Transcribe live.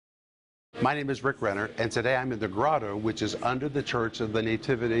My name is Rick Renner, and today I'm in the grotto, which is under the Church of the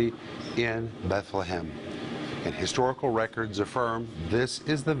Nativity in Bethlehem. And historical records affirm this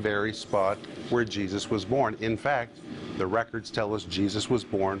is the very spot where Jesus was born. In fact, the records tell us Jesus was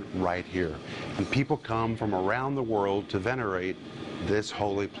born right here. And people come from around the world to venerate this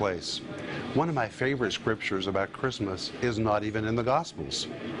holy place. One of my favorite scriptures about Christmas is not even in the Gospels.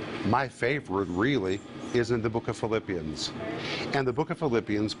 My favorite, really, is in the book of Philippians. And the book of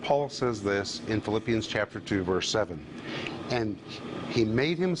Philippians, Paul says this in Philippians chapter 2, verse 7. And he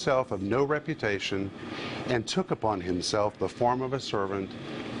made himself of no reputation and took upon himself the form of a servant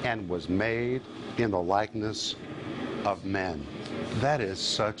and was made in the likeness of men. That is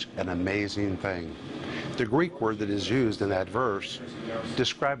such an amazing thing. The Greek word that is used in that verse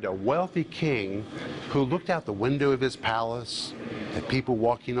described a wealthy king who looked out the window of his palace at people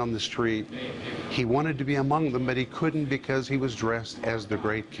walking on the street. He wanted to be among them, but he couldn't because he was dressed as the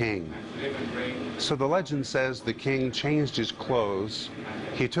great king. So the legend says the king changed his clothes.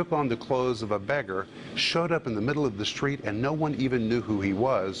 He took on the clothes of a beggar, showed up in the middle of the street, and no one even knew who he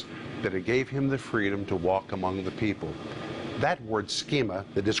was, but it gave him the freedom to walk among the people. That word schema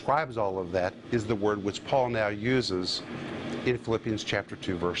that describes all of that is the word which Paul now uses in Philippians chapter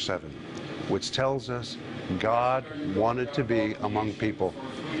 2, verse 7, which tells us God wanted to be among people.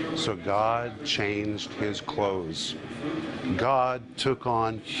 So God changed his clothes. God took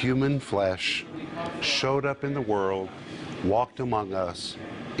on human flesh, showed up in the world, walked among us.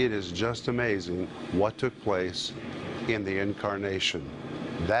 It is just amazing what took place in the incarnation.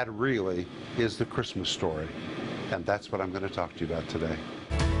 That really is the Christmas story. And that's what I'm going to talk to you about today.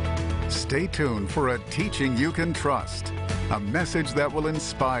 Stay tuned for a teaching you can trust, a message that will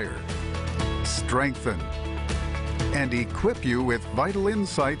inspire, strengthen, and equip you with vital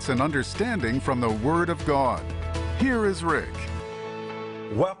insights and understanding from the Word of God. Here is Rick.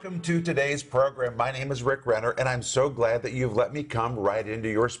 Welcome to today's program. My name is Rick Renner, and I'm so glad that you've let me come right into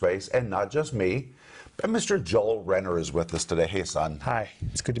your space, and not just me, but Mr. Joel Renner is with us today. Hey, son. Hi,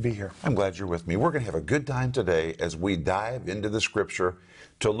 it's good to be here. I'm glad you're with me. We're going to have a good time today as we dive into the Scripture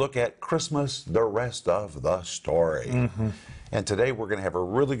to look at Christmas, the rest of the story. And today we're going to have a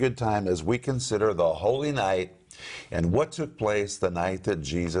really good time as we consider the Holy Night and what took place the night that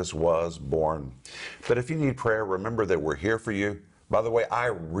Jesus was born. But if you need prayer, remember that we're here for you. By the way, I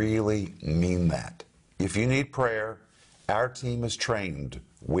really mean that. If you need prayer, our team is trained,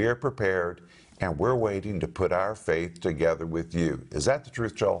 we're prepared, and we're waiting to put our faith together with you. Is that the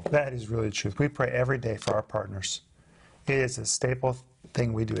truth, Joel? That is really the truth. We pray every day for our partners. It is a staple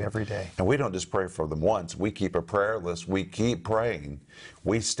thing we do every day. And we don't just pray for them once. We keep a prayer list. We keep praying.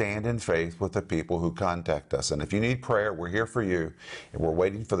 We stand in faith with the people who contact us. And if you need prayer, we're here for you. And we're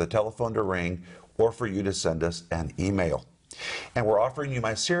waiting for the telephone to ring or for you to send us an email. And we're offering you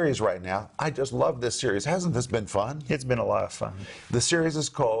my series right now. I just love this series. Hasn't this been fun? It's been a lot of fun. The series is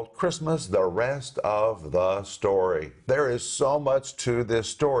called Christmas, the Rest of the Story. There is so much to this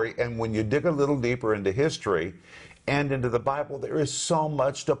story, and when you dig a little deeper into history and into the Bible, there is so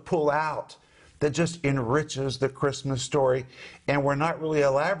much to pull out that just enriches the Christmas story. And we're not really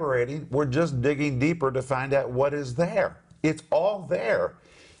elaborating. We're just digging deeper to find out what is there. It's all there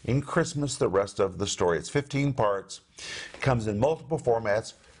in Christmas, the rest of the story. It's 15 parts, comes in multiple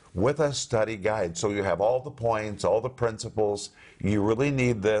formats with a study guide. So you have all the points, all the principles. You really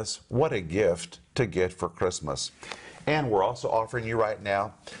need this. What a gift to get for Christmas. And we're also offering you right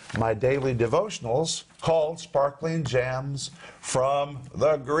now my daily devotionals called Sparkling Gems from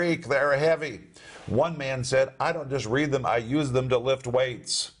the Greek. They're heavy. One man said, I don't just read them, I use them to lift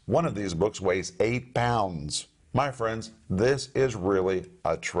weights. One of these books weighs 8 pounds. My friends, this is really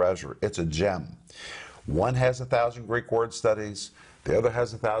a treasure. It's a gem. One has 1,000 Greek word studies. The other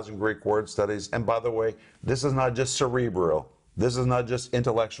has 1,000 Greek word studies. And by the way, this is not just cerebral. This is not just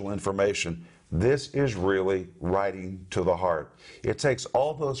intellectual information. This is really writing to the heart. It takes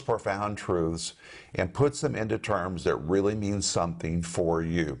all those profound truths and puts them into terms that really mean something for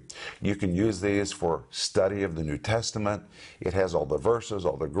you. You can use these for study of the New Testament. It has all the verses,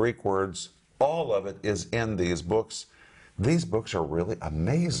 all the Greek words. All of it is in these books. These books are really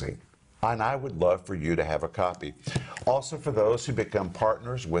amazing, and I would love for you to have a copy. Also, for those who become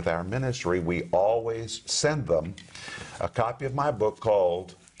partners with our ministry, we always send them a copy of my book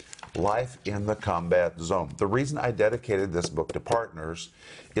called Life in the Combat Zone. The reason I dedicated this book to partners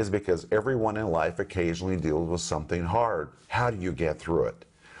is because everyone in life occasionally deals with something hard. How do you get through it?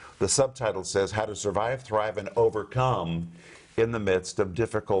 The subtitle says, How to Survive, Thrive, and Overcome in the midst of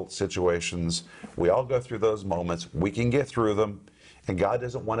difficult situations. We all go through those moments. We can get through them. And God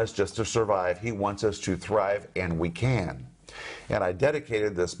doesn't want us just to survive. He wants us to thrive, and we can. And I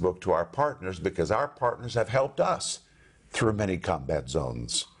dedicated this book to our partners because our partners have helped us through many combat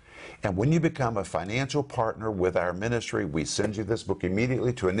zones. And when you become a financial partner with our ministry, we send you this book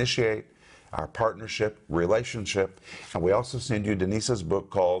immediately to initiate our partnership relationship. And we also send you Denise's book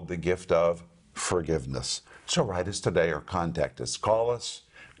called The Gift of Forgiveness. So write us today or contact us. Call us,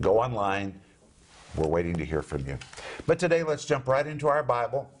 go online. We're waiting to hear from you. But today, let's jump right into our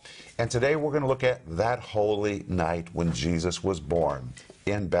Bible. And today we're going to look at that holy night when Jesus was born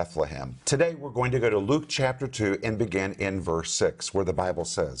in Bethlehem. Today we're going to go to Luke chapter 2 and begin in verse 6, where the Bible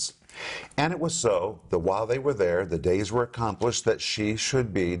says, "And it was so, that while they were there, the days were accomplished that she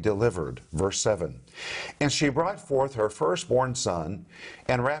should be delivered." Verse 7, "And she brought forth her firstborn son,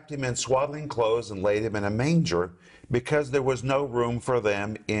 and wrapped him in swaddling clothes, and laid him in a manger, because there was no room for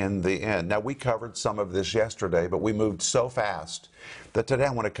them in the inn." Now, we covered some of this yesterday, but we moved so fast that today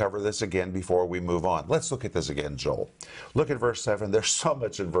I want to cover this again before we move on. Let's look at this again, Joel. Look at verse 7. There's so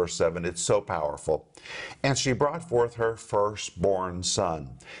much in verse 7. It's so powerful. "And she brought forth her firstborn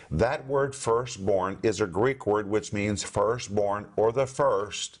son." That word firstborn is a Greek word which means firstborn or the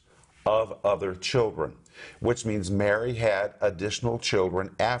first of other children, which means Mary had additional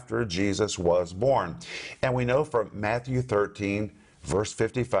children after Jesus was born. And we know from Matthew 13, verse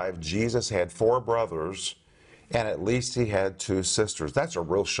 55, Jesus had 4 brothers, and at least he had 2 sisters. That's a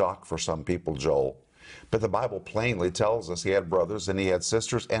real shock for some people, Joel. But the Bible plainly tells us he had brothers and he had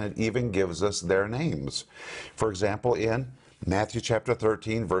sisters, and it even gives us their names. For example, in Matthew chapter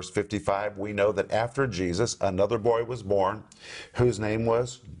 13, verse 55, we know that after Jesus, another boy was born whose name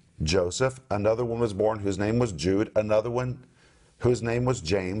was Joseph. Another one was born whose name was Jude. Another one whose name was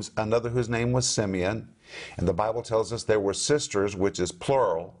James. Another whose name was Simeon. And the Bible tells us there were sisters, which is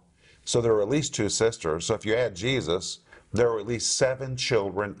plural. So there were at least 2 sisters. So if you add Jesus, there were at least 7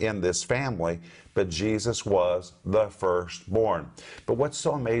 children in this family. But Jesus was the firstborn. But what's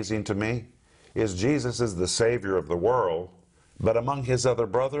so amazing to me is Jesus is the Savior of the world. But among his other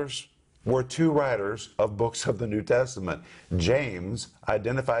brothers were 2 writers of books of the New Testament. James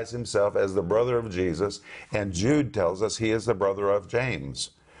identifies himself as the brother of Jesus, and Jude tells us he is the brother of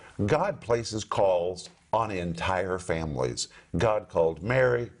James. God places calls on entire families. God called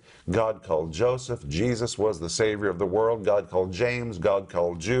Mary. God called Joseph. Jesus was the Savior of the world. God called James. God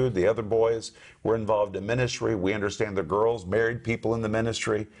called Jude. The other boys were involved in ministry. We understand the girls married people in the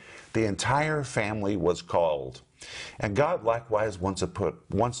ministry. The entire family was called. And God likewise wants to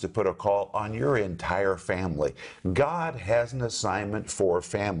put a call on your entire family. God has an assignment for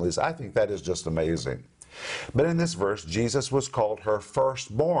families. I think that is just amazing. But in this verse, Jesus was called her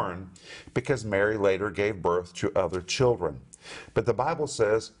firstborn because Mary later gave birth to other children. But the Bible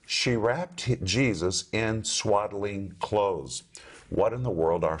says she wrapped Jesus in swaddling clothes. What in the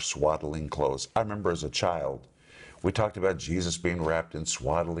world are swaddling clothes? I remember as a child, we talked about Jesus being wrapped in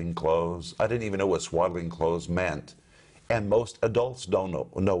swaddling clothes. I didn't even know what swaddling clothes meant. And most adults don't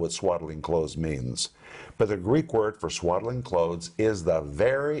know what swaddling clothes means. But the Greek word for swaddling clothes is the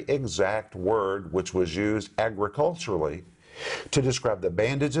very exact word which was used agriculturally to describe the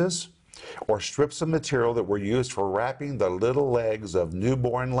bandages or strips of material that were used for wrapping the little legs of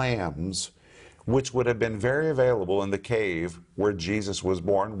newborn lambs, which would have been very available in the cave where Jesus was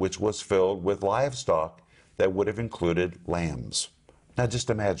born, which was filled with livestock that would have included lambs. Now just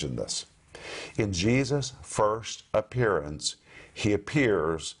imagine this. In Jesus' first appearance, he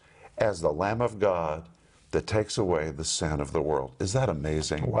appears as the Lamb of God that takes away the sin of the world. Is that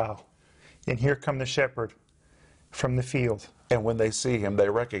amazing? Wow. And here come the shepherd from the field. And when they see him, they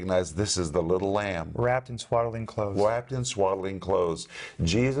recognize this is the little lamb. Wrapped in swaddling clothes. Wrapped in swaddling clothes.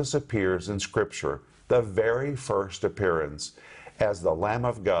 Jesus appears in Scripture, the very first appearance, as the Lamb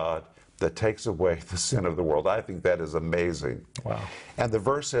of God that takes away the sin of the world. I think that is amazing. Wow. And the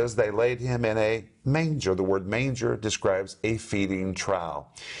verse says they laid him in a manger. The word manger describes a feeding trough.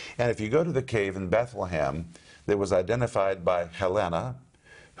 And if you go to the cave in Bethlehem that was identified by Helena,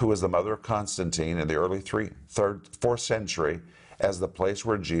 who was the mother of Constantine in the early 4th century, as the place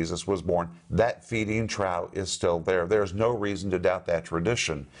where Jesus was born, that feeding trough is still there. There's no reason to doubt that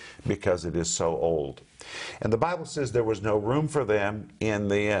tradition because it is so old. And the Bible says there was no room for them in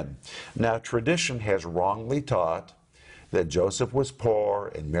the inn. Now, tradition has wrongly taught that Joseph was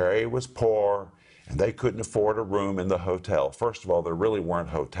poor and Mary was poor and they couldn't afford a room in the hotel. First of all, there really weren't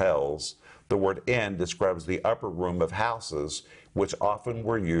hotels. The word inn describes the upper room of houses, which often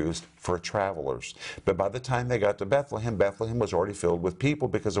were used for travelers. But by the time they got to Bethlehem, Bethlehem was already filled with people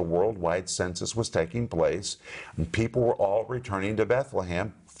because a worldwide census was taking place, and people were all returning to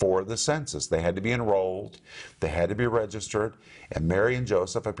Bethlehem for the census. They had to be enrolled, they had to be registered, and Mary and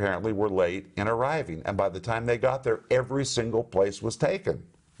Joseph apparently were late in arriving. And by the time they got there, every single place was taken.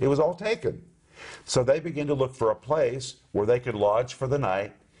 It was all taken. So they began to look for a place where they could lodge for the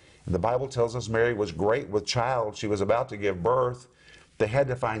night. And the Bible tells us Mary was great with child. She was about to give birth. They had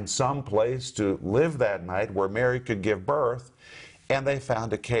to find some place to live that night where Mary could give birth, and they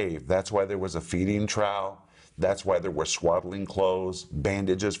found a cave. That's why there was a feeding trough. That's why there were swaddling clothes,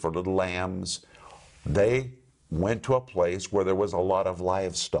 bandages for little lambs. They went to a place where there was a lot of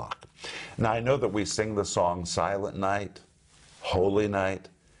livestock. Now, I know that we sing the song Silent Night, Holy Night.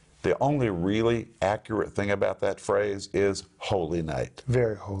 The only really accurate thing about that phrase is holy night.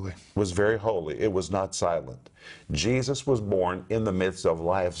 Very holy. It was very holy. It was not silent. Jesus was born in the midst of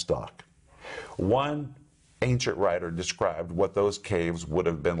livestock. One ancient writer described what those caves would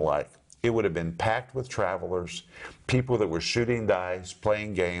have been like. It would have been packed with travelers, people that were shooting dice,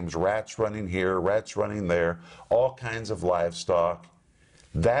 playing games, rats running here, rats running there, all kinds of livestock.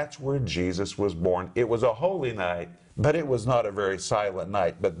 That's where Jesus was born. It was a holy night, but it was not a very silent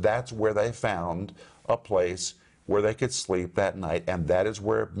night. But that's where they found a place where they could sleep that night, and that is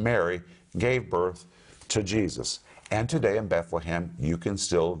where Mary gave birth to Jesus. And today in Bethlehem, you can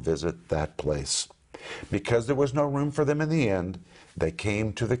still visit that place. Because there was no room for them in the inn, they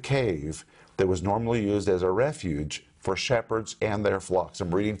came to the cave that was normally used as a refuge for shepherds and their flocks.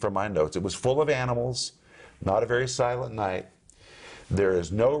 I'm reading from my notes. It was full of animals, not a very silent night. There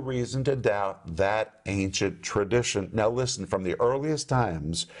is no reason to doubt that ancient tradition. Now listen, from the earliest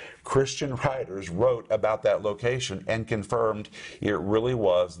times, Christian writers wrote about that location and confirmed it really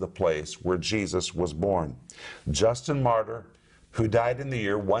was the place where Jesus was born. Justin Martyr, who died in the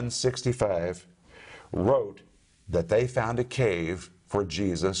year 165, wrote that they found a cave for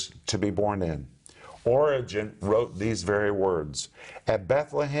Jesus to be born in. Origen wrote these very words, "At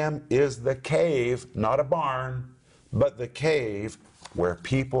Bethlehem is the cave, not a barn, but the cave where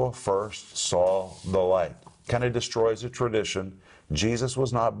people first saw the light." Kind of destroys a tradition. Jesus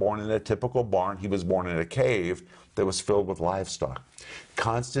was not born in a typical barn. He was born in a cave that was filled with livestock.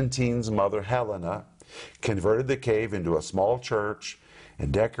 Constantine's mother, Helena, converted the cave into a small church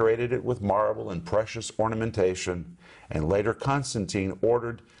and decorated it with marble and precious ornamentation. And later Constantine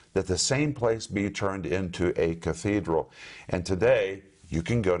ordered that the same place be turned into a cathedral. And today, you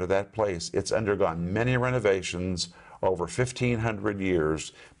can go to that place. It's undergone many renovations over 1,500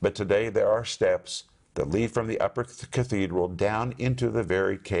 years, but today there are steps that lead from the upper cathedral down into the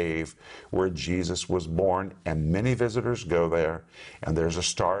very cave where Jesus was born, and many visitors go there, and there's a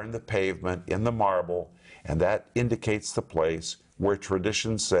star in the pavement, in the marble, and that indicates the place where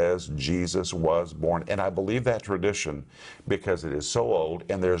tradition says Jesus was born. And I believe that tradition because it is so old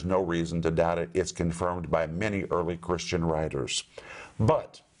and there's no reason to doubt it. It's confirmed by many early Christian writers.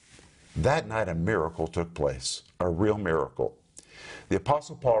 But that night a miracle took place, a real miracle. The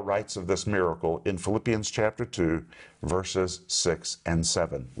Apostle Paul writes of this miracle in Philippians chapter 2, verses 6 and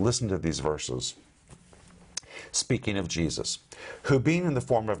 7. Listen to these verses. Speaking of Jesus, who being in the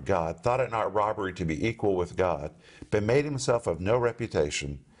form of God, thought it not robbery to be equal with God, but made himself of no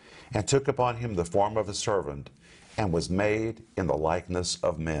reputation, and took upon him the form of a servant, and was made in the likeness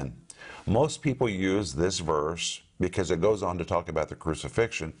of men. Most people use this verse because it goes on to talk about the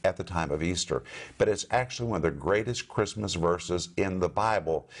crucifixion at the time of Easter. But it's actually one of the greatest Christmas verses in the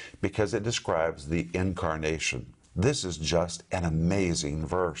Bible because it describes the incarnation. This is just an amazing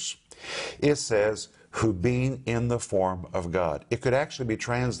verse. It says, who being in the form of God. It could actually be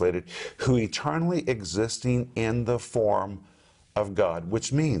translated, who eternally existing in the form of God,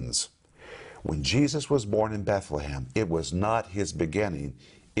 which means when Jesus was born in Bethlehem, it was not his beginning,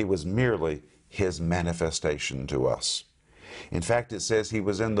 it was merely his manifestation to us. In fact, it says he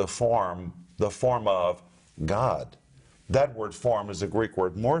was in the form of God. That word form is the Greek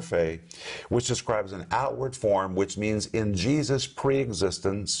word morphe, which describes an outward form, which means in Jesus'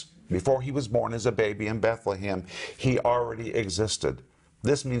 pre-existence, before he was born as a baby in Bethlehem, he already existed.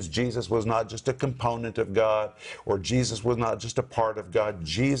 This means Jesus was not just a component of God, or Jesus was not just a part of God.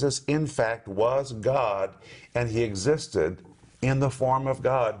 Jesus, in fact, was God, and he existed in the form of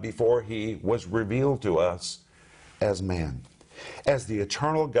God before he was revealed to us as man. As the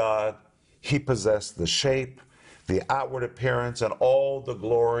eternal God, he possessed the shape, the outward appearance, and all the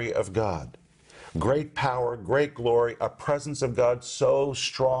glory of God. Great power, great glory, a presence of God so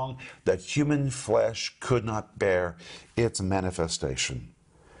strong that human flesh could not bear its manifestation.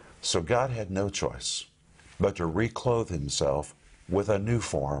 So God had no choice but to reclothe himself with a new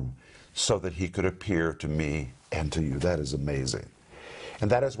form so that he could appear to me and to you. That is amazing.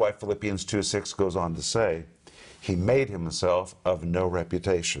 And that is why Philippians 2:6 goes on to say, he made himself of no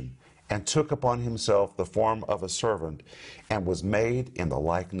reputation and took upon himself the form of a servant and was made in the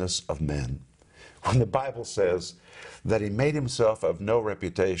likeness of men. When the Bible says that he made himself of no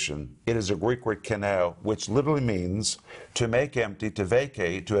reputation, it is a Greek word kenao, which literally means to make empty, to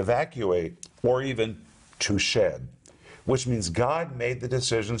vacate, to evacuate, or even to shed, which means God made the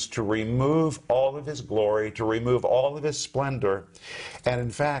decisions to remove all of his glory, to remove all of his splendor. And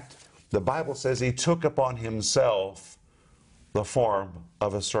in fact, the Bible says he took upon himself the form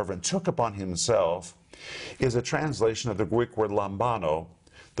of a servant. Took upon himself is a translation of the Greek word lambano.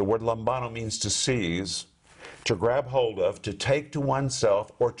 The word lambano means to seize, to grab hold of, to take to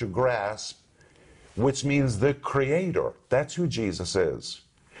oneself, or to grasp, which means the Creator, that's who Jesus is,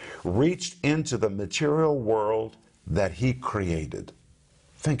 reached into the material world that he created.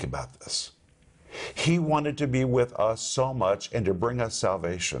 Think about this. He wanted to be with us so much and to bring us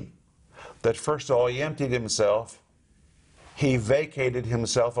salvation that first of all, he emptied himself. He vacated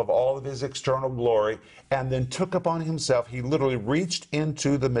himself of all of his external glory and then took upon himself. He literally reached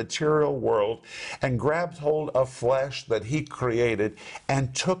into the material world and grabbed hold of flesh that he created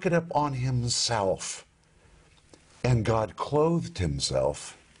and took it upon himself. And God clothed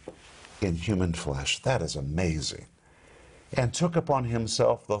himself in human flesh. That is amazing. And took upon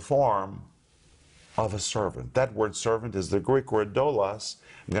himself the form of a servant. That word servant is the Greek word doulos.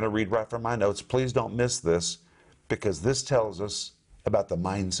 I'm going to read right from my notes. Please don't miss this, because this tells us about the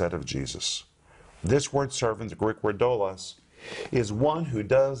mindset of Jesus. This word servant, the Greek word doulos, is one who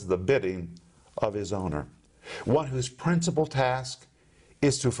does the bidding of his owner. One whose principal task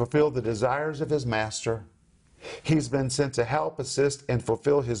is to fulfill the desires of his master. He's been sent to help, assist, and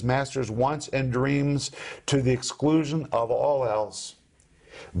fulfill his master's wants and dreams to the exclusion of all else.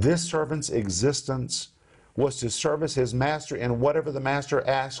 This servant's existence was to service his master in whatever the master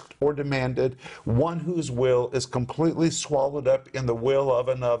asked or demanded, one whose will is completely swallowed up in the will of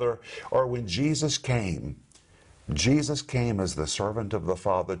another. Or when Jesus came as the servant of the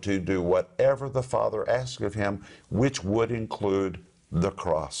Father to do whatever the Father asked of him, which would include the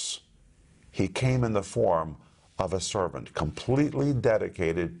cross. He came in the form of a servant, completely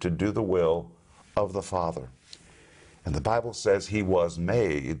dedicated to do the will of the Father. And the Bible says he was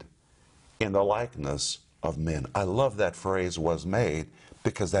made in the likeness of men. I love that phrase, was made,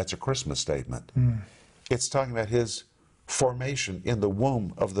 because that's a Christmas statement. It's talking about his formation in the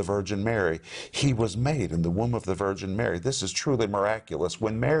womb of the Virgin Mary. He was made in the womb of the Virgin Mary. This is truly miraculous.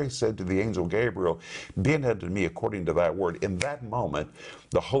 When Mary said to the angel Gabriel, "Be it unto me according to thy word," in that moment,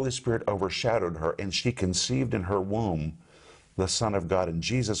 the Holy Spirit overshadowed her, and she conceived in her womb the Son of God, and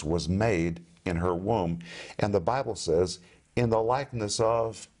Jesus was made in her womb. And the Bible says, in the likeness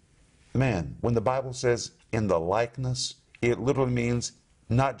of man. When the Bible says in the likeness, it literally means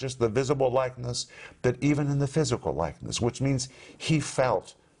not just the visible likeness, but even in the physical likeness, which means he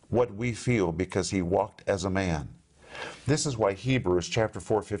felt what we feel because he walked as a man. This is why Hebrews chapter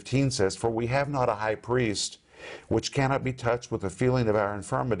 4:15 says, "For we have not a high priest which cannot be touched with the feeling of our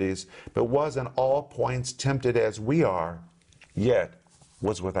infirmities, but was in all points tempted as we are, yet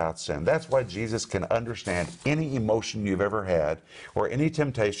was without sin." That's why Jesus can understand any emotion you've ever had or any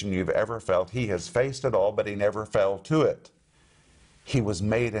temptation you've ever felt. He has faced it all, but he never fell to it. He was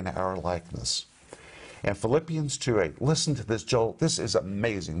made in our likeness. And Philippians 2:8, listen to this, Joel. This is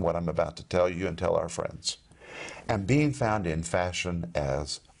amazing what I'm about to tell you and tell our friends. "And being found in fashion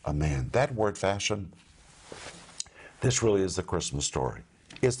as a man." That word fashion, this really is the Christmas story.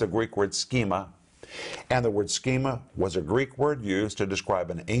 It's the Greek word schema. And the word schema was a Greek word used to describe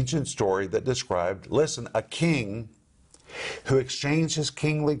an ancient story that described, listen, a king who exchanged his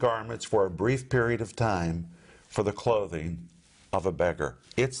kingly garments for a brief period of time for the clothing of a beggar.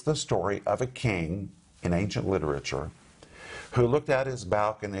 It's the story of a king in ancient literature who looked out his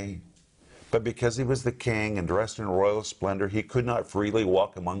balcony, but because he was the king and dressed in royal splendor, he could not freely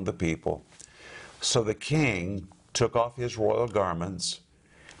walk among the people. So the king took off his royal garments,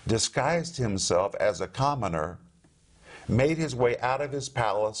 disguised himself as a commoner, made his way out of his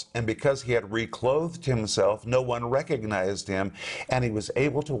palace, and because he had reclothed himself, no one recognized him, and he was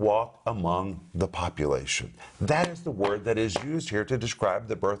able to walk among the population. That is the word that is used here to describe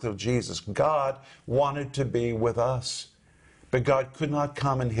the birth of Jesus. God wanted to be with us, But God could not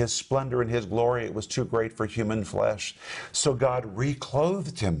come in His splendor and His glory. It was too great for human flesh. So God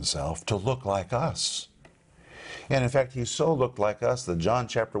reclothed Himself to look like us. And in fact, He so looked like us that John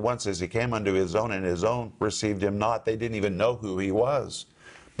chapter 1 says He came unto His own, and His own received Him not. They didn't even know who He was.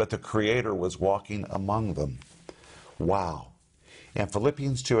 But the Creator was walking among them. Wow. And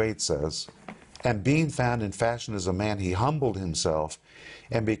Philippians 2:8 says, and being found in fashion as a man, He humbled Himself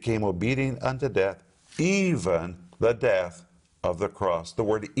and became obedient unto death, even the death of the cross. The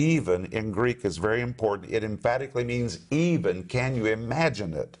word even in Greek is very important. It emphatically means even. Can you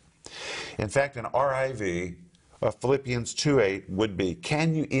imagine it? In fact, in RIV, Philippians 2:8 would be,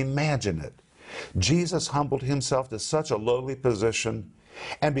 can you imagine it? Jesus humbled Himself to such a lowly position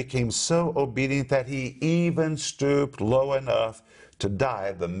and became so obedient that He even stooped low enough to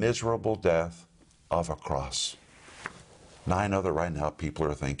die the miserable death of a cross. Now, I know that right now people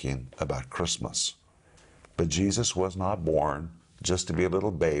are thinking about Christmas. But Jesus was not born just to be a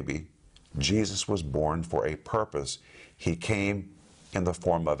little baby. Jesus was born for a purpose. He came in the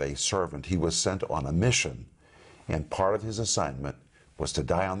form of a servant. He was sent on a mission. And part of His assignment was to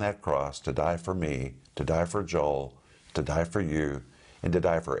die on that cross, to die for me, to die for Joel, to die for you, and to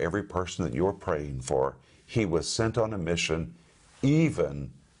die for every person that you're praying for. He was sent on a mission,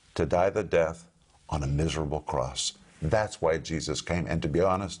 even to die the death on a miserable cross. That's why Jesus came. And to be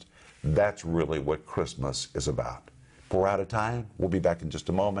honest, that's really what Christmas is about. But we're out of time. We'll be back in just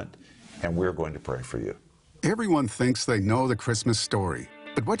a moment, and we're going to pray for you. Everyone thinks they know the Christmas story.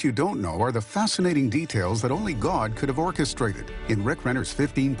 But what you don't know are the fascinating details that only God could have orchestrated. In Rick Renner's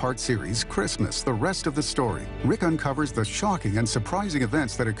 15-part series, Christmas, the Rest of the Story, Rick uncovers the shocking and surprising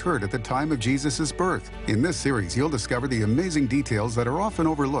events that occurred at the time of Jesus' birth. In this series, you'll discover the amazing details that are often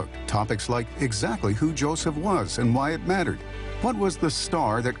overlooked. Topics like exactly who Joseph was and why it mattered. What was the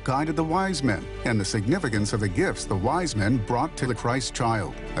star that guided the wise men? And the significance of the gifts the wise men brought to the Christ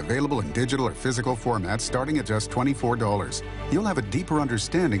child. Available in digital or physical formats starting at just $24. You'll have a deeper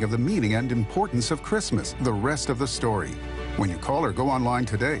understanding of the meaning and importance of Christmas, the rest of the story. When you call or go online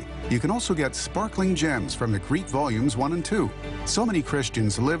today, you can also get sparkling gems from the Greek volumes 1 and 2. So many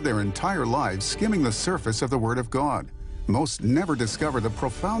Christians live their entire lives skimming the surface of the Word of God. Most never discover the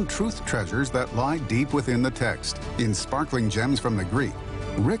profound truth treasures that lie deep within the text. In Sparkling Gems from the Greek,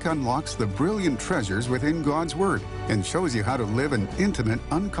 Rick unlocks the brilliant treasures within God's Word and shows you how to live an intimate,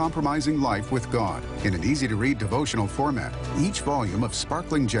 uncompromising life with God. In an easy-to-read devotional format, each volume of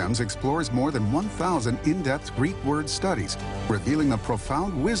Sparkling Gems explores more than 1,000 in-depth Greek word studies, revealing the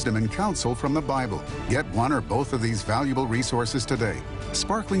profound wisdom and counsel from the Bible. Get one or both of these valuable resources today.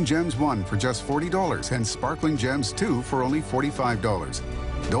 Sparkling Gems 1 for just $40 and Sparkling Gems 2 for only $45.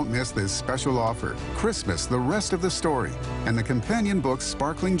 Don't miss this special offer, Christmas, the Rest of the Story, and the companion books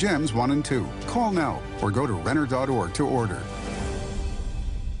Sparkling Gems 1 and 2. Call now or go to Renner.org to order.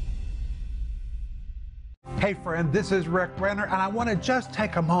 Hey friend, this is Rick Renner, and I want to just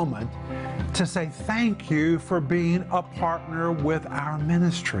take a moment to say thank you for being a partner with our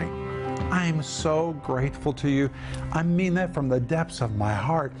ministry. I am so grateful to you. I mean that from the depths of my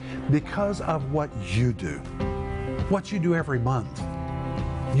heart because of what you do. What you do every month.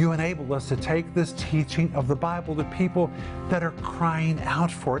 You enable us to take this teaching of the Bible to people that are crying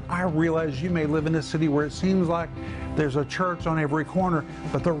out for it. I realize you may live in a city where it seems like there's a church on every corner,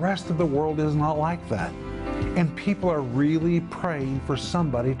 but the rest of the world is not like that. And people are really praying for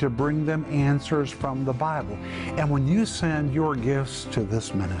somebody to bring them answers from the Bible. And when you send your gifts to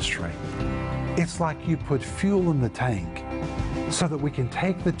this ministry, it's like you put fuel in the tank so that we can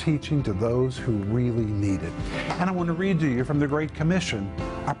take the teaching to those who really need it. And I want to read to you from the Great Commission,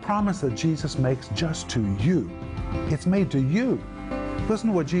 a promise that Jesus makes just to you. It's made to you. Listen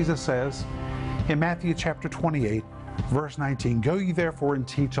to what Jesus says in Matthew chapter 28, verse 19. Go ye therefore and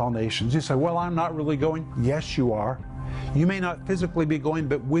teach all nations. You say, well, I'm not really going. Yes, you are. You may not physically be going,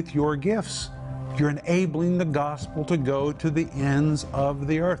 but with your gifts, you're enabling the gospel to go to the ends of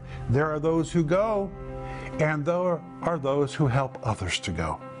the earth. There are those who go, and there are those who help others to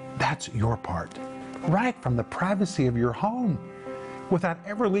go. That's your part. Right from the privacy of your home, without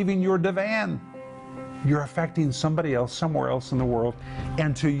ever leaving your divan. You're affecting somebody else somewhere else in the world.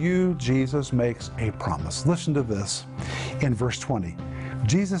 And to you, Jesus makes a promise. Listen to this in verse 20.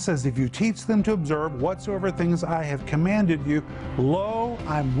 Jesus says, if you teach them to observe whatsoever things I have commanded you, lo,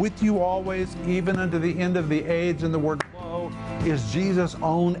 I'm with you always, even unto the end of the age. And the word lo is Jesus'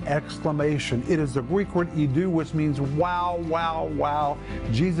 own exclamation. It is the Greek word idu, which means wow, wow, wow.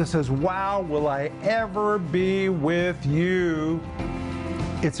 Jesus says, wow, will I ever be with you?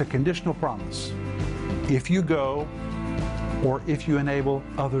 It's a conditional promise. If you go, or if you enable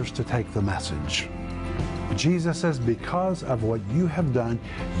others to take the message. Jesus says, because of what you have done,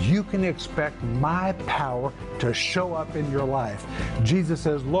 you can expect my power to show up in your life. Jesus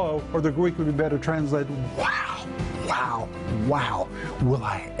says, lo, or the Greek would be better translated, wow, wow, wow, will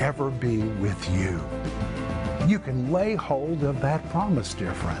I ever be with you? You can lay hold of that promise,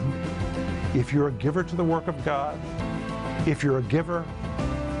 dear friend. If you're a giver to the work of God, if you're a giver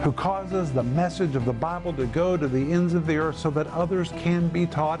who causes the message of the Bible to go to the ends of the earth so that others can be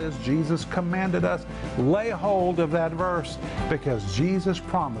taught as Jesus commanded us, lay hold of that verse, because Jesus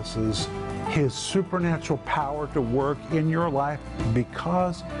promises His supernatural power to work in your life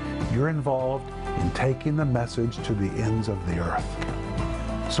because you're involved in taking the message to the ends of the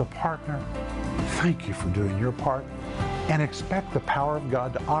earth. So, partner, thank you for doing your part and expect the power of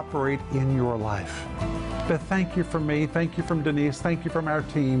God to operate in your life. But thank you from me, thank you from Denise, thank you from our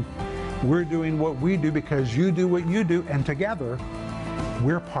team. We're doing what we do because you do what you do, and together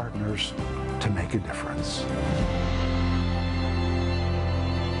we're partners to make a difference.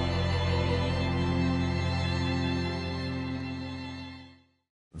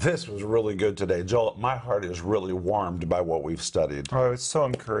 This was really good today. Joel, my heart is really warmed by what we've studied. Oh, it's so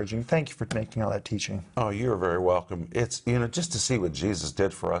encouraging. Thank you for making all that teaching. Oh, you're very welcome. It's, just to see what Jesus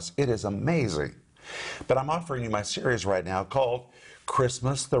did for us, it is amazing. But I'm offering you my series right now called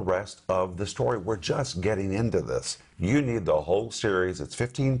Christmas, the Rest of the Story. We're just getting into this. You need the whole series. It's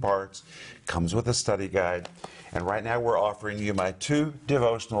 15 parts, comes with a study guide. And right now we're offering you my 2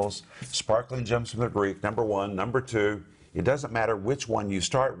 devotionals, Sparkling Gems from the Greek, number 1, number 2. It doesn't matter which one you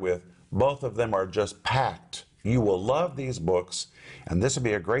start with. Both of them are just packed. You will love these books, and this will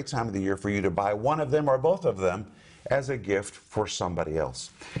be a great time of the year for you to buy one of them or both of them as a gift for somebody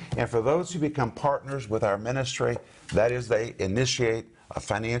else. And for those who become partners with our ministry, that is, they initiate a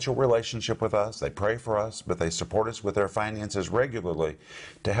financial relationship with us, they pray for us, but they support us with their finances regularly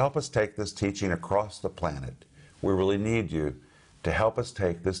to help us take this teaching across the planet. We really need you to help us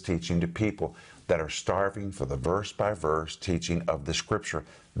take this teaching to people that are starving for the verse-by-verse teaching of the Scripture.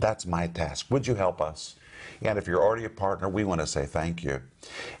 That's my task. Would you help us? And if you're already a partner, we want to say thank you.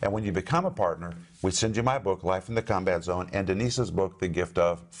 And when you become a partner, we send you my book, Life in the Combat Zone, and Denise's book, The Gift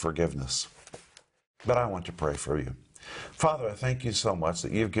of Forgiveness. But I want to pray for you. Father, I thank you so much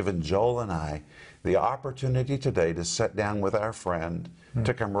that you've given Joel and I the opportunity today to sit down with our friend,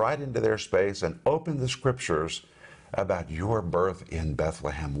 to come right into their space and open the Scriptures about your birth in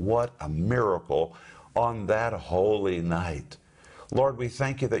Bethlehem. What a miracle on that holy night. Lord, we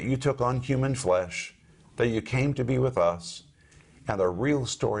thank you that you took on human flesh, that you came to be with us, and the real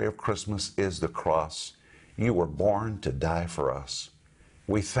story of Christmas is the cross. You were born to die for us.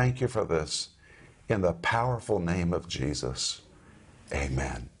 We thank you for this in the powerful name of Jesus.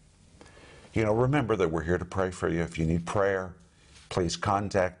 Amen. Remember that we're here to pray for you. If you need prayer, please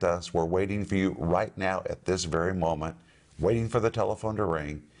contact us. We're waiting for you right now at this very moment, waiting for the telephone to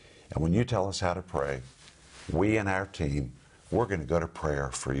ring. And when you tell us how to pray, we and our team, we're going to go to prayer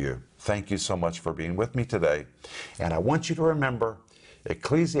for you. Thank you so much for being with me today. And I want you to remember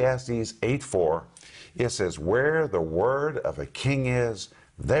Ecclesiastes 8:4. It says, where the word of a king is,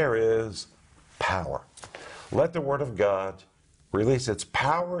 there is power. Let the word of God release its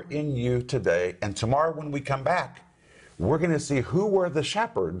power in you today. And tomorrow when we come back, we're going to see who were the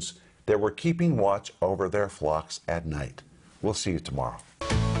shepherds that were keeping watch over their flocks at night. We'll see you tomorrow.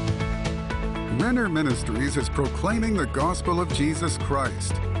 Renner Ministries is proclaiming the gospel of Jesus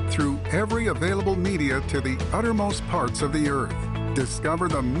Christ through every available media to the uttermost parts of the earth. Discover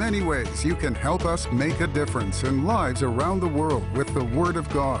the many ways you can help us make a difference in lives around the world with the Word of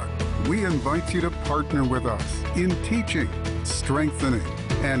God. We invite you to partner with us in teaching, strengthening,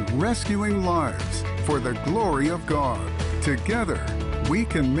 and rescuing lives for the glory of God. Together, we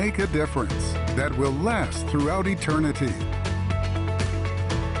can make a difference that will last throughout eternity.